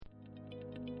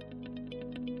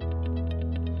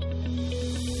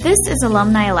This is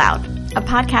Alumni Aloud, a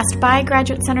podcast by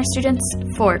Graduate Center students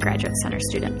for Graduate Center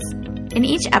students. In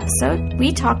each episode,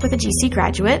 we talk with a GC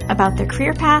graduate about their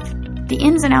career path, the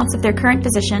ins and outs of their current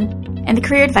position, and the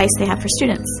career advice they have for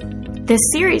students. This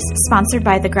series is sponsored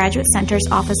by the Graduate Center's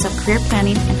Office of Career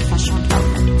Planning and Professional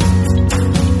Development.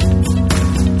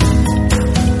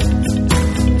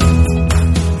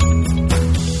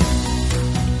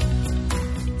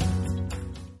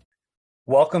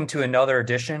 Welcome to another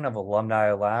edition of Alumni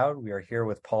Aloud. We are here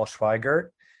with Paul Schweigert.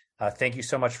 Thank you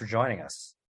so much for joining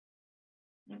us.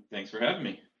 Thanks for having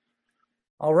me.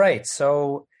 All right.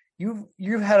 So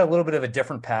you've had a little bit of a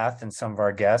different path than some of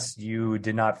our guests. You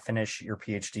did not finish your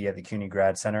PhD at the CUNY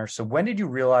Grad Center. So when did you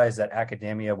realize that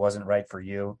academia wasn't right for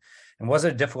you? And was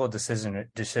it a difficult decision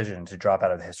to drop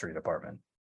out of the history department?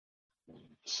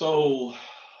 So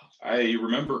I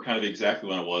remember kind of exactly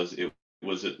when it was. It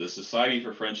was at the Society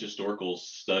for French Historical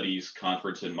Studies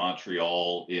conference in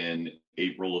Montreal in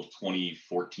April of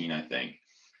 2014, I think.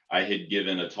 I had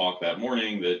given a talk that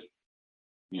morning that,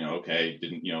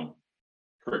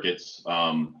 crickets.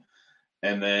 And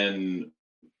then,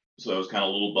 so I was kind of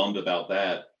a little bummed about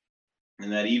that.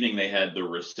 And that evening they had the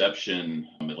reception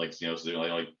at so there were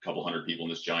like a couple hundred people in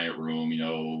this giant room,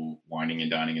 whining and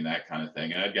dining and that kind of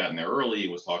thing. And I'd gotten there early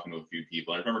and was talking to a few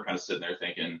people. And I remember kind of sitting there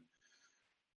thinking,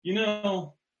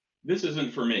 this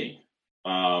isn't for me.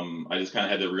 I just kind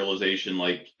of had the realization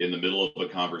in the middle of a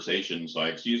conversation. So I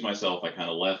excused myself. I kind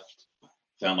of left,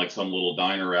 found some little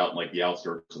diner out in the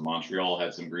outskirts of Montreal,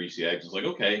 had some greasy eggs. I was like,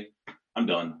 okay, I'm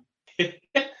done.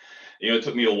 It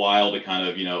took me a while to kind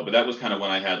of, but that was kind of when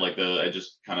I had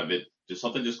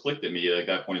something just clicked at me at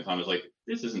that point in time. I was like,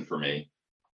 this isn't for me.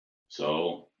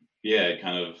 So yeah, it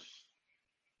kind of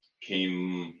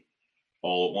came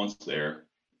all at once there.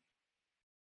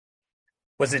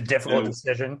 Was it a difficult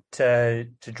decision to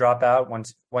drop out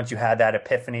once you had that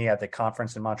epiphany at the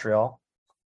conference in Montreal?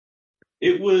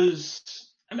 It was,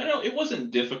 it wasn't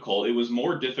difficult. It was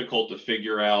more difficult to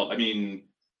figure out.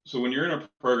 So when you're in a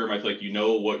program, I feel like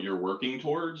what you're working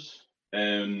towards.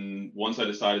 And once I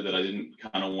decided that I didn't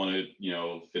kind of want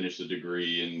to, finish the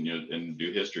degree and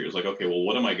do history, it was like, okay, well,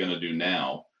 what am I going to do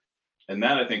now? And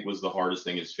that I think was the hardest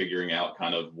thing, is figuring out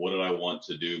kind of what did I want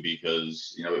to do,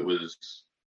 because,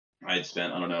 I had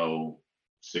spent,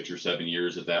 6 or 7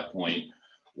 years at that point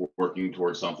working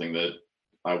towards something that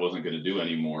I wasn't going to do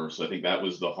anymore. So I think that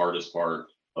was the hardest part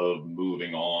of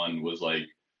moving on, was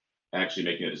actually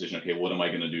making a decision. Okay, what am I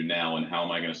going to do now, and how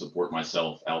am I going to support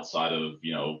myself outside of,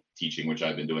 teaching, which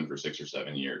I've been doing for 6 or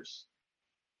 7 years.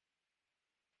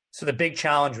 So the big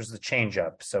challenge was the change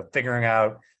up. So figuring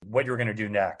out what you were going to do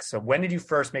next. So when did you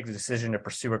first make the decision to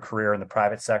pursue a career in the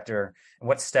private sector? And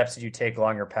what steps did you take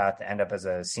along your path to end up as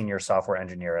a senior software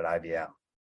engineer at IBM?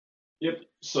 Yep.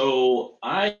 So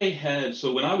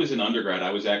when I was in undergrad,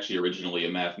 I was actually originally a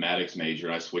mathematics major,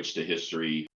 and I switched to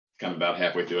history kind of about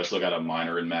halfway through. I still got a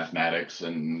minor in mathematics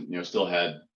and, still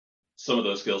had some of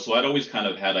those skills. So I'd always kind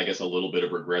of had, a little bit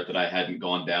of regret that I hadn't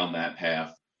gone down that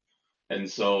path. And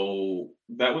so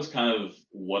that was kind of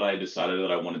what I decided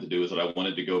that I wanted to do, is that I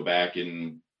wanted to go back,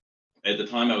 and at the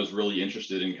time I was really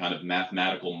interested in kind of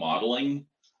mathematical modeling.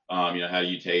 How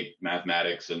you take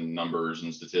mathematics and numbers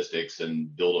and statistics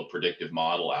and build a predictive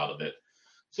model out of it.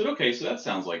 I said, okay, so that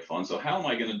sounds like fun. So how am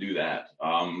I going to do that?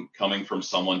 Coming from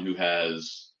someone who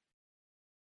has,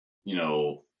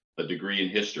 a degree in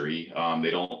history,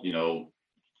 they don't,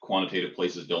 quantitative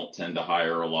places don't tend to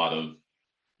hire a lot of,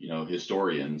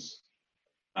 historians.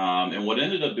 And what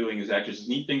ended up doing is actually this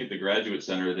neat thing at the Graduate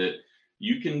Center, that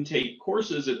you can take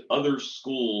courses at other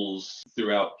schools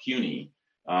throughout CUNY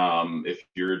if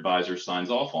your advisor signs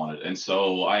off on it. And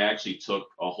so I actually retook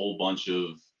a whole bunch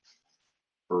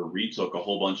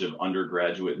of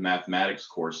undergraduate mathematics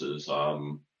courses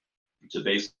to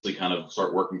basically kind of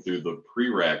start working through the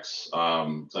prereqs.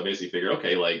 So I basically figured,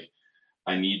 okay,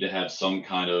 I need to have some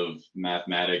kind of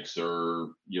mathematics or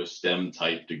STEM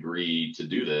type degree to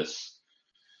do this.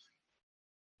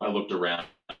 I looked around,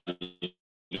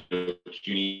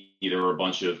 CUNY, there were a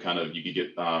bunch of you could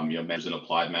get, majors in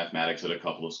applied mathematics at a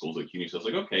couple of schools at CUNY. So I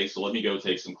was like, okay, so let me go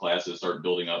take some classes, start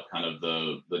building up kind of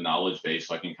the knowledge base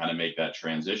so I can kind of make that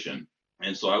transition.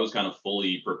 And so I was kind of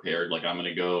fully prepared, I'm going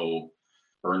to go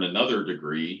earn another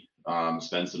degree,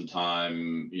 spend some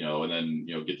time, and then,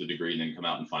 get the degree and then come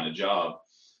out and find a job.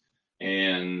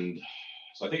 And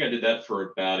so I think I did that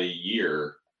for about a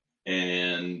year.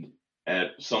 And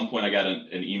at some point I got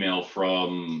an email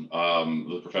from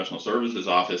the professional services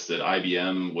office that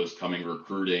IBM was coming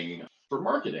recruiting for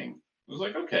marketing. I was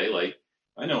like, okay,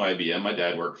 I know IBM. My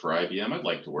dad worked for IBM. I'd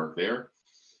like to work there.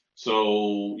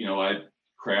 So, I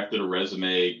crafted a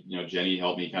resume. Jenny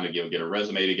helped me kind of get a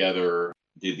resume together,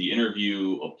 did the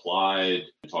interview, applied,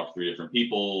 talked to 3 different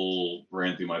people,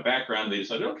 ran through my background. They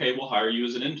decided, okay, we'll hire you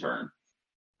as an intern.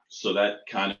 So that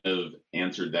kind of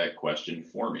answered that question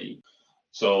for me.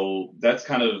 So that's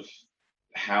kind of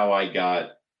how I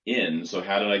got in. So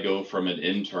how did I go from an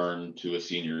intern to a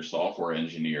senior software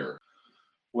engineer?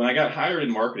 When I got hired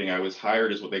in marketing, I was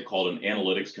hired as what they called an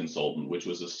analytics consultant, which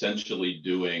was essentially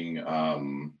doing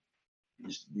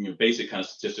basic kind of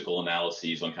statistical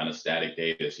analyses on kind of static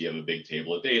data. So you have a big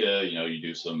table of data, you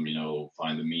do some,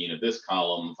 find the mean of this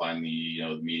column, find the,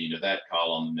 the median of that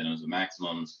column, minimums and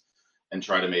maximums, and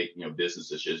try to make, business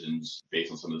decisions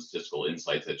based on some of the statistical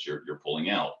insights that you're pulling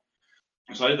out.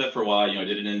 So I did that for a while. I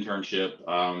did an internship.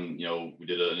 We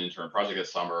did an intern project that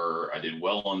summer. I did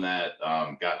well on that.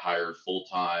 Got hired full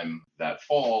time that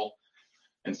fall,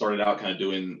 and started out kind of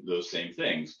doing those same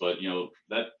things. But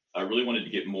that I really wanted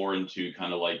to get more into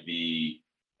kind of like the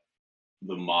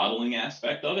modeling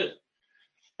aspect of it.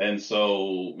 And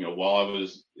so while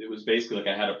it was basically like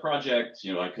I had a project.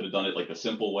 I could have done it like a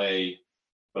simple way.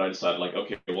 But I decided like,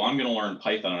 okay, well, I'm going to learn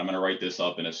Python and I'm going to write this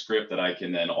up in a script that I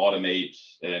can then automate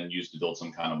and use to build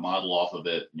some kind of model off of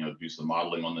it, do some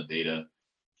modeling on the data.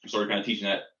 I started kind of teaching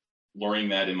that, learning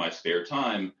that in my spare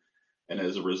time. And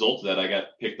as a result of that, I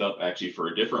got picked up actually for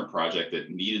a different project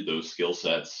that needed those skill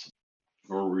sets,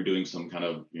 where we were doing some kind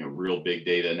of, real big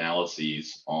data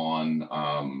analyses on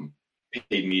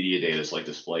paid media data, so like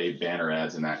display banner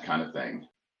ads and that kind of thing.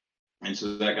 And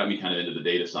so that got me kind of into the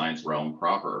data science realm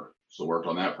proper. So worked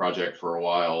on that project for a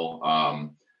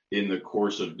while. In the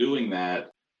course of doing that,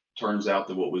 turns out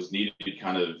that what was needed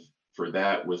kind of for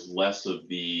that was less of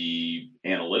the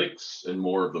analytics and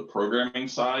more of the programming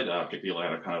side, particularly a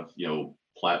lot of kind of,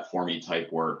 platformy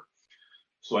type work.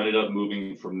 So I ended up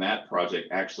moving from that project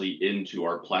actually into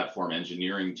our platform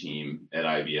engineering team at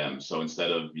IBM. So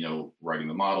instead of, writing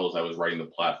the models, I was writing the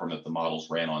platform that the models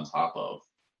ran on top of.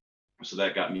 So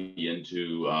that got me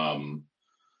into,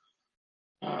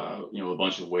 a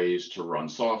bunch of ways to run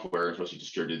software, especially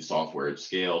distributed software at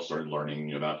scale. Started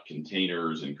learning about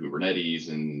containers and Kubernetes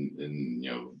and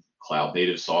cloud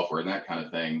native software and that kind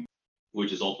of thing,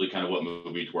 which is ultimately kind of what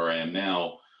moved me to where I am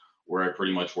now, where I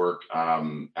pretty much work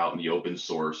out in the open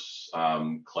source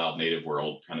cloud native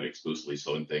world kind of exclusively.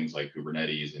 So in things like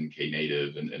Kubernetes and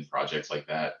Knative and projects like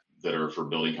that are for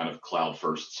building kind of cloud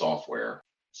first software.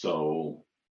 So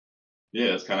yeah,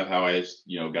 that's kind of how I,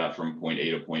 got from point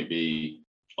A to point B.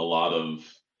 A lot of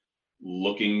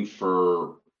looking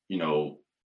for,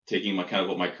 taking my kind of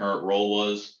what my current role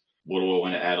was, what do I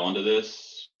want to add onto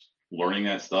this, learning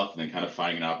that stuff, and then kind of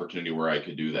finding an opportunity where I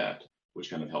could do that, which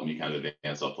kind of helped me kind of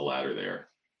advance up the ladder there.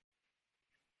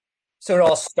 So it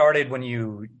all started when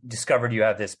you discovered you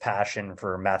have this passion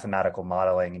for mathematical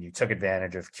modeling, and you took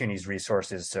advantage of CUNY's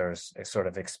resources to sort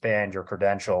of expand your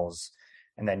credentials.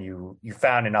 And then you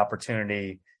found an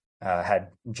opportunity, had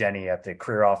Jenny at the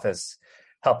career office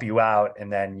help you out,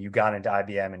 and then you got into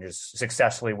IBM and just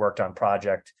successfully worked on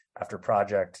project after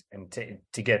project and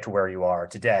to get to where you are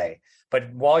today.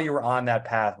 But while you were on that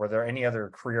path, were there any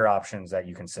other career options that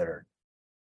you considered?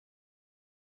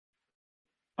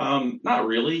 Not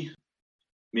really.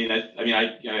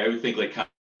 I would think like kind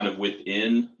of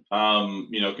within,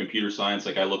 computer science,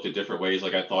 like I looked at different ways,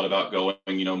 like I thought about going,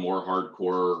 more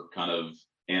hardcore kind of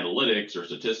analytics or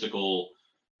statistical.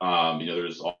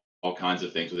 There's all kinds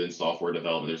of things within software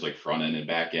development. There's like front end and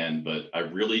back end, but I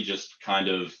really just kind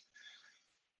of,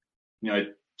 I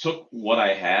took what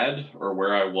I had or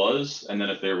where I was, and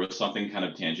then if there was something kind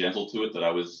of tangential to it that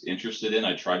I was interested in,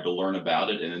 I tried to learn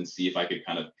about it and then see if I could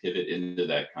kind of pivot into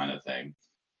that kind of thing.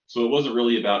 So it wasn't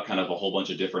really about kind of a whole bunch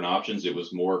of different options. It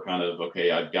was more kind of, okay,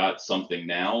 I've got something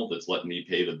now that's letting me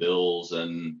pay the bills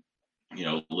and,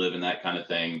 live in that kind of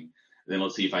thing. Then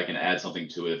let's see if I can add something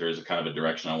to it if there's a kind of a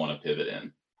direction I want to pivot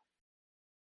in.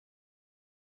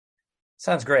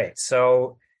 Sounds great.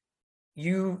 So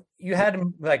you had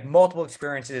like multiple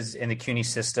experiences in the CUNY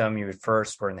system. You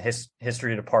first were in the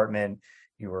history department.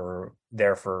 You were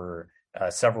there for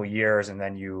several years, and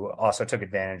then you also took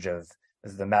advantage of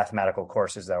the mathematical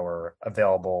courses that were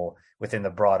available within the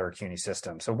broader CUNY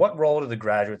system. So what role did the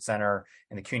Graduate Center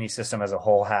and the CUNY system as a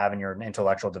whole have in your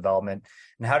intellectual development?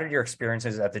 And how did your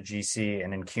experiences at the GC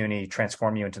and in CUNY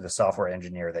transform you into the software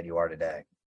engineer that you are today?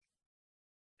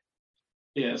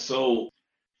 Yeah, so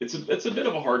it's a bit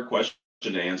of a hard question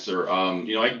to answer.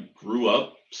 I grew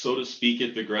up, so to speak,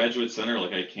 at the Graduate Center.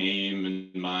 Like I came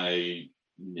in my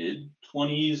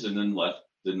mid-20s and then left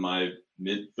in my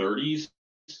mid-30s.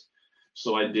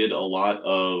 So I did a lot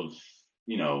of,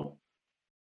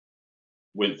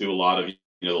 went through a lot of,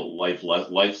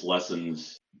 life's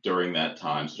lessons during that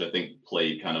time, which I think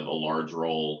played kind of a large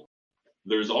role.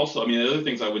 There's also, the other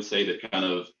things I would say that kind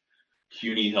of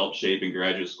CUNY helped shape and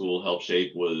graduate school helped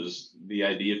shape was the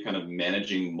idea of kind of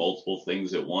managing multiple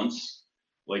things at once.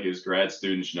 Like as grad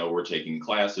students, we're taking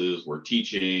classes, we're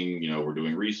teaching, we're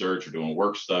doing research, we're doing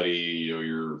work study,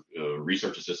 you're a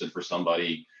research assistant for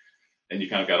somebody, and you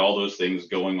kind of got all those things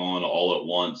going on all at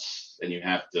once, and you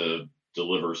have to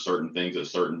deliver certain things at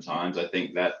certain times. I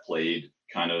think that played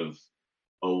kind of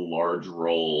a large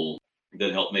role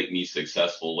that helped make me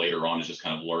successful later on, is just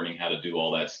kind of learning how to do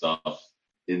all that stuff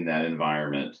in that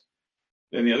environment.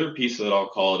 Then the other piece that I'll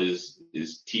call it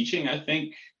is teaching, I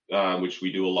think, which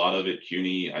we do a lot of at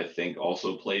CUNY, I think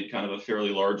also played kind of a fairly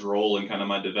large role in kind of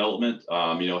my development,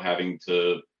 having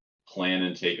to plan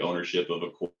and take ownership of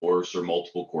a course or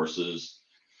multiple courses,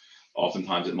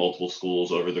 oftentimes at multiple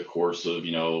schools over the course of,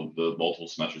 the multiple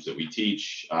semesters that we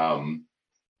teach,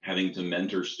 having to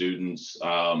mentor students,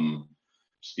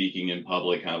 speaking in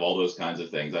public, kind of all those kinds of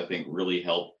things, I think really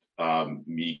helped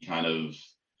me kind of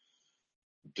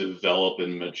develop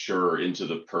and mature into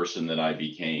the person that I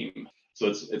became. So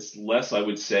it's less, I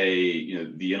would say,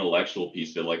 the intellectual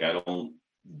piece of it. Like I don't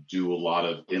do a lot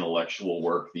of intellectual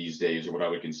work these days, or what I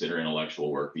would consider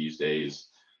intellectual work these days.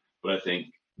 But I think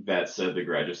that said, the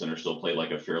Graduate Center still played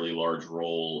like a fairly large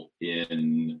role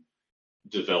in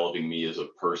developing me as a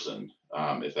person,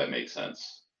 if that makes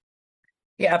sense.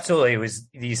 Yeah, absolutely. It was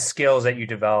these skills that you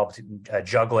developed,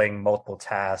 juggling multiple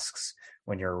tasks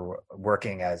when you're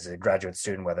working as a graduate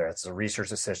student, whether it's a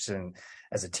research assistant,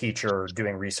 as a teacher,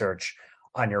 doing research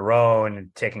on your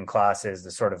own, taking classes,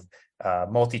 the sort of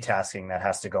multitasking that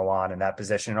has to go on in that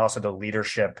position, and also the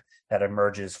leadership that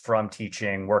emerges from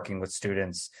teaching, working with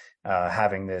students,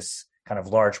 having this kind of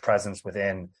large presence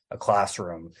within a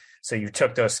classroom. So you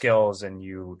took those skills and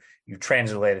you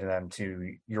translated them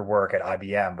to your work at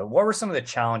IBM. But what were some of the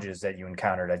challenges that you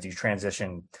encountered as you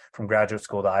transitioned from graduate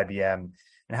school to IBM?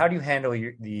 And how do you handle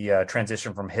the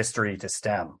transition from history to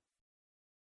STEM?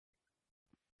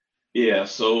 Yeah,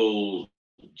 so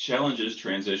challenges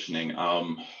transitioning.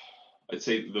 I'd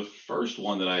say the first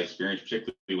one that I experienced,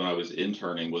 particularly when I was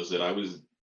interning, was that I was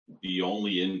the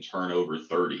only intern over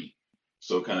 30.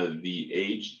 So kind of the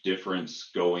age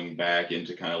difference going back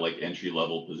into kind of like entry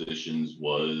level positions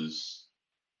was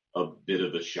a bit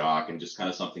of a shock, and just kind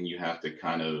of something you have to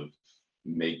kind of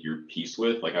make your peace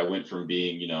with. Like I went from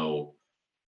being,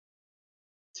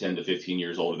 10 to 15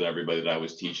 years older than everybody that I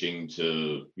was teaching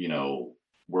to,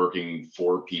 working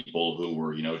for people who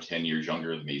were, 10 years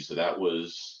younger than me. So that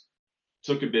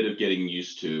took a bit of getting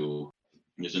used to,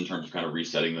 just in terms of kind of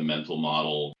resetting the mental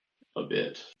model a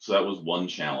bit. So that was one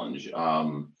challenge.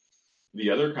 The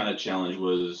other kind of challenge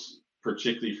was,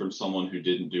 particularly from someone who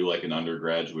didn't do like an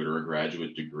undergraduate or a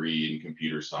graduate degree in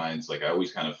computer science, like I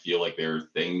always kind of feel like there are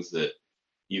things that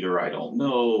either I don't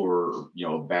know, or,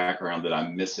 a background that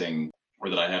I'm missing, or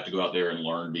that I have to go out there and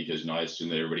learn because, I assume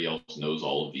that everybody else knows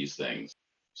all of these things.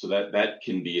 So that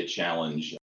can be a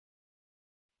challenge.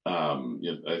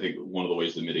 I think one of the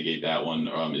ways to mitigate that one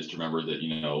is to remember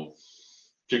that,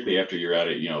 particularly after you're at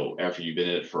it, after you've been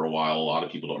in it for a while, a lot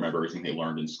of people don't remember everything they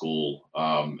learned in school.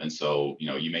 And so,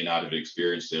 you may not have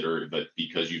experienced it, but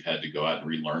because you've had to go out and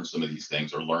relearn some of these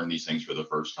things or learn these things for the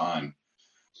first time,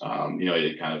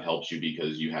 it kind of helps you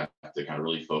because you have to kind of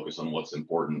really focus on what's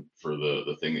important for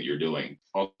the thing that you're doing.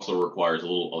 Also requires a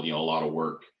lot of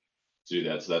work to do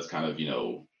that. So that's kind of,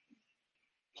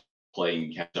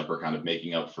 playing catch up or kind of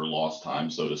making up for lost time,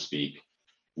 so to speak,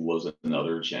 was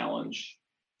another challenge.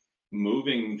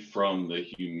 Moving from the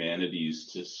humanities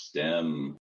to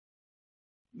STEM,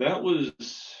 that was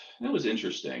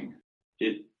interesting.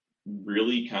 It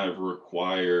really kind of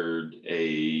required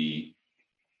a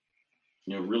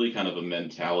really kind of a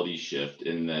mentality shift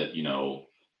in that,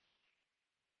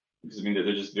 because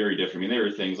they're just very different. There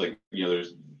are things like,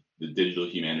 there's the digital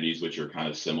humanities, which are kind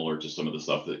of similar to some of the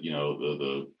stuff that,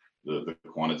 the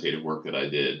quantitative work that I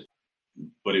did,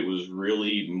 but it was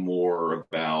really more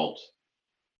about,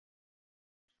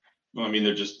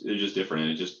 they're just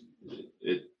different. And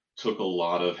it took a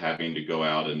lot of having to go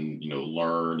out and,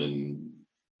 learn and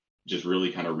just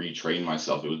really kind of retrain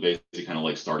myself. It was basically kind of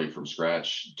like starting from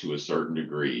scratch to a certain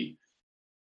degree,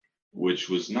 which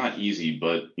was not easy,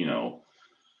 but,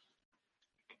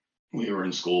 we were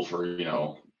in school for,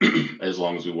 as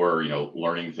long as we were,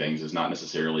 learning things is not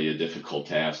necessarily a difficult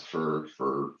task for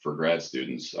grad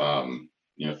students. Finding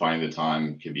the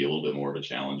time can be a little bit more of a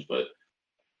challenge, but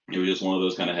it was just one of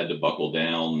those kind of had to buckle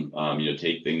down,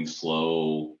 take things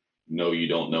slow, know you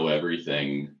don't know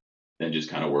everything, and just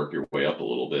kind of work your way up a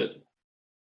little bit.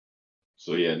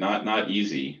 So yeah, not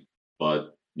easy,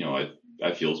 but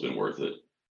I feel it's been worth it.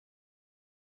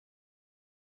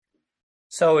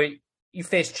 So you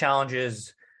face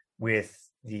challenges with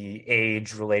the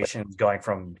age relations going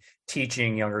from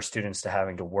teaching younger students to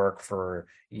having to work for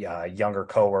younger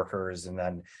coworkers, and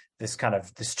then this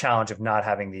challenge of not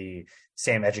having the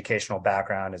same educational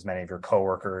background as many of your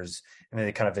coworkers, and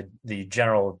then the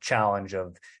general challenge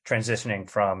of transitioning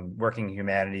from working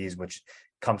humanities, which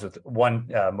comes with one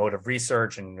mode of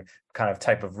research and kind of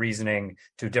type of reasoning,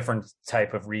 to a different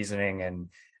type of reasoning and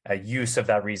use of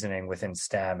that reasoning within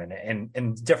STEM,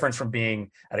 and difference from being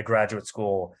at a graduate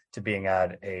school to being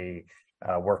at a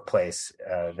workplace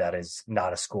that is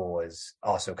not a school is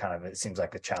also kind of, it seems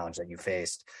like, the challenge that you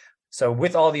faced. So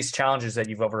with all these challenges that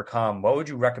you've overcome, what would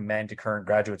you recommend to current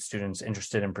graduate students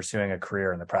interested in pursuing a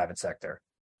career in the private sector?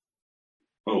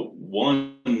 Well,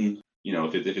 one,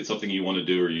 if it's something you want to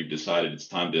do or you've decided it's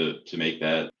time to make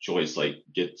that choice, like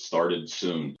get started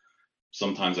soon.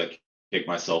 Sometimes I kick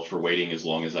myself for waiting as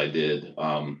long as I did.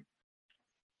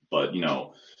 But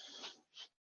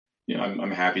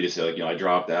I'm happy to say, I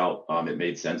dropped out. It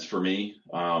made sense for me.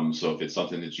 So if it's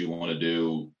something that you want to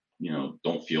do,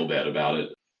 don't feel bad about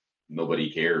it.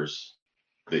 Nobody cares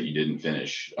that you didn't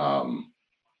finish.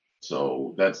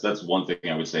 So that's one thing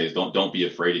I would say is don't be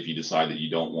afraid if you decide that you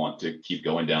don't want to keep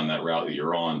going down that route that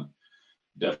you're on.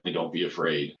 Definitely don't be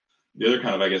afraid. The other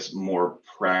kind of, I guess, more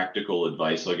practical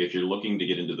advice, like if you're looking to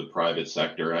get into the private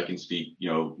sector, I can speak,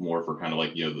 more for kind of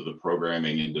like, the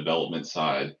programming and development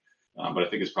side. But I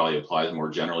think this probably applies more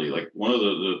generally. Like one of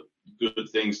the good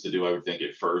things to do, I would think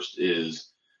at first is,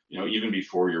 even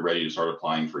before you're ready to start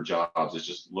applying for jobs, is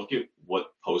just look at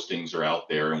what postings are out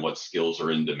there and what skills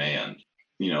are in demand.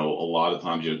 A lot of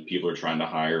times people are trying to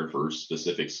hire for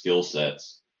specific skill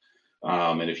sets.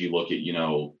 And if you look at,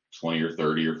 20 or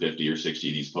 30 or 50 or 60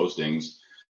 of these postings,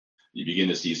 you begin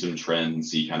to see some trends and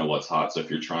see kind of what's hot. So if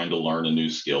you're trying to learn a new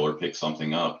skill or pick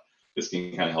something up, this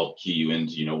can kind of help key you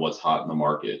into, what's hot in the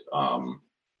market,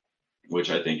 which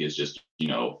I think is just,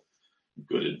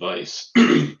 good advice.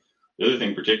 The other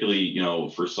thing, particularly,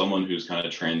 for someone who's kind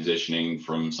of transitioning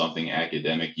from something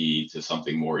academic-y to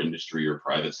something more industry or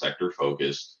private sector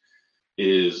focused,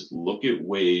 is look at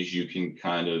ways you can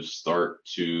kind of start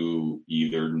to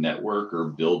either network or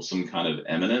build some kind of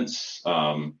eminence.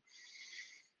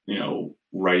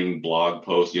 Writing blog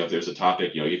posts, if there's a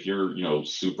topic, if you're,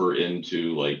 super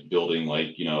into like building,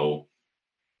 like,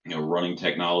 running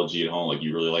technology at home, like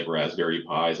you really like Raspberry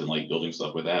Pis and like building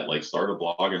stuff with that, like start a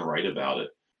blog and write about it,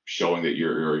 showing that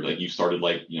you're like, you started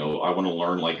like, I want to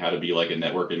learn like how to be like a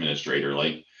network administrator,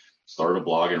 like start a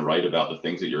blog and write about the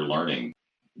things that you're learning.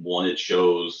 One, it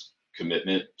shows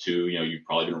commitment. Two, you've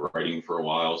probably been writing for a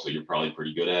while, so you're probably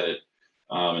pretty good at it.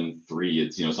 And three,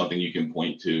 it's, something you can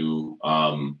point to,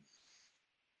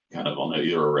 kind of on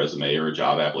either a resume or a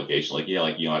job application. Like,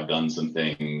 I've done some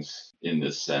things in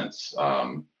this sense,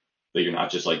 that you're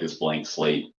not just like this blank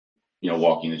slate,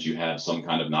 walking, that you have some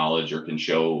kind of knowledge or can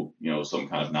show, some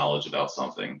kind of knowledge about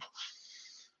something.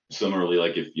 Similarly,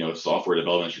 like if, software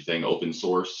development is your thing, open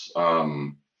source,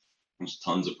 there's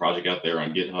tons of project out there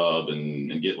on GitHub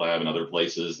and GitLab and other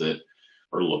places that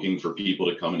are looking for people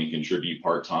to come in and contribute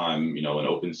part-time, an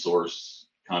open source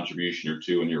contribution or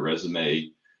two in your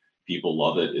resume. People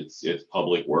love it. It's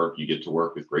public work. You get to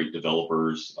work with great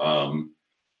developers.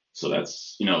 So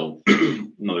that's,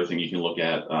 another thing you can look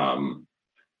at,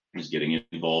 is getting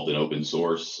involved in open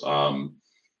source. Kind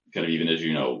of even as,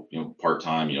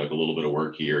 part-time, like a little bit of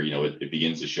work here, it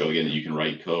begins to show again that you can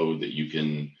write code, that you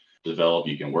can develop,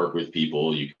 you can work with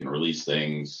people, you can release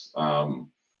things.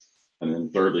 And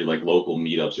then thirdly, like local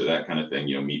meetups or that kind of thing,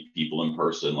 meet people in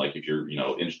person. Like if you're,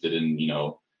 interested in,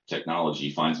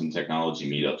 technology, find some technology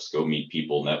meetups, go meet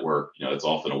people, network. It's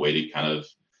often a way to kind of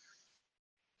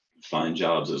find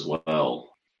jobs as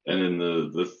well. And then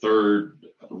the third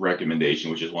recommendation,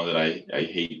 which is one that I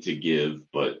hate to give,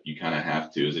 but you kind of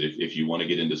have to, is that if you want to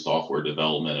get into software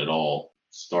development at all,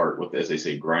 start with, as they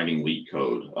say, grinding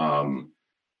LeetCode.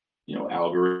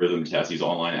 Algorithm tests, these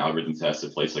online algorithm tests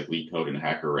at places like LeetCode and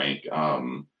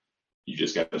HackerRank. You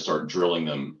just got to start drilling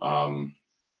them.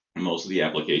 Most of the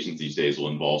applications these days will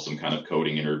involve some kind of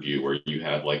coding interview where you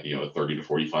have 30 to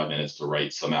 45 minutes to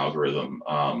write some algorithm.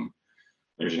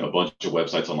 There's a bunch of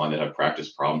websites online that have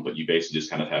practice problems, but you basically just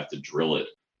kind of have to drill it,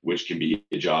 which can be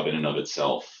a job in and of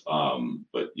itself.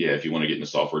 But yeah, if you want to get into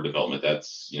software development,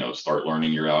 that's, start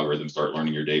learning your algorithms, start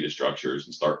learning your data structures,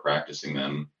 and start practicing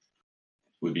them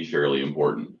would be fairly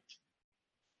important.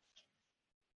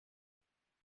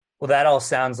 Well, that all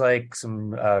sounds like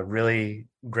some really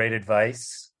great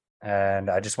advice. And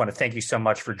I just want to thank you so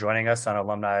much for joining us on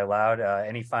Alumni Aloud.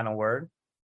 Any final word?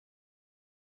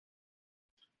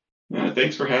 Yeah,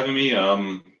 thanks for having me.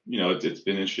 It's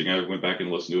been interesting. I went back and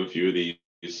listened to a few of these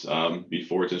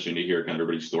before. It's interesting to hear kind of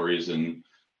everybody's stories and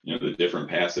the different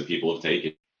paths that people have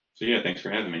taken. So yeah, thanks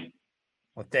for having me.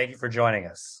 Well, thank you for joining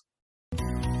us.